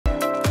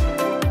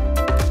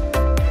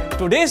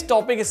Today's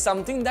topic is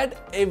something that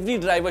every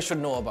driver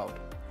should know about: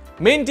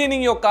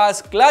 maintaining your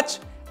car's clutch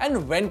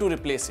and when to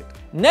replace it.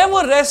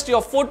 Never rest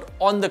your foot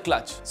on the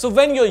clutch. So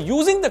when you're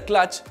using the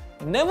clutch,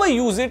 never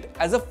use it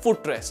as a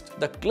footrest.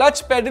 The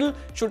clutch pedal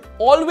should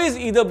always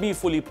either be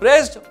fully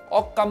pressed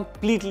or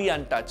completely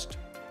untouched.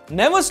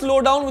 Never slow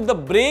down with the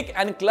brake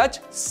and clutch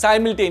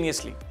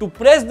simultaneously. To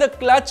press the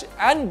clutch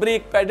and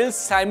brake pedals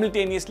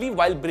simultaneously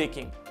while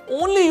braking.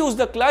 Only use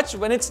the clutch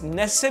when it's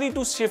necessary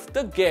to shift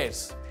the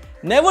gears.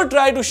 Never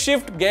try to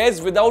shift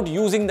gears without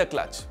using the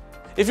clutch.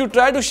 If you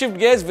try to shift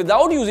gears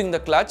without using the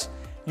clutch,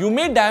 you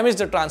may damage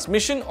the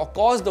transmission or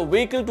cause the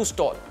vehicle to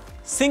stall.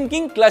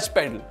 Sinking clutch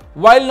pedal.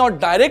 While not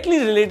directly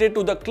related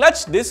to the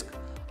clutch disc,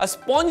 a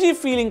spongy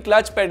feeling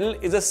clutch pedal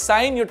is a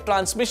sign your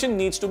transmission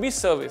needs to be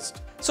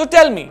serviced. So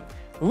tell me,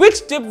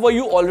 which tip were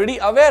you already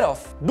aware of?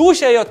 Do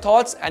share your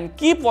thoughts and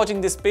keep watching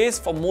this space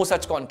for more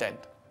such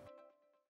content.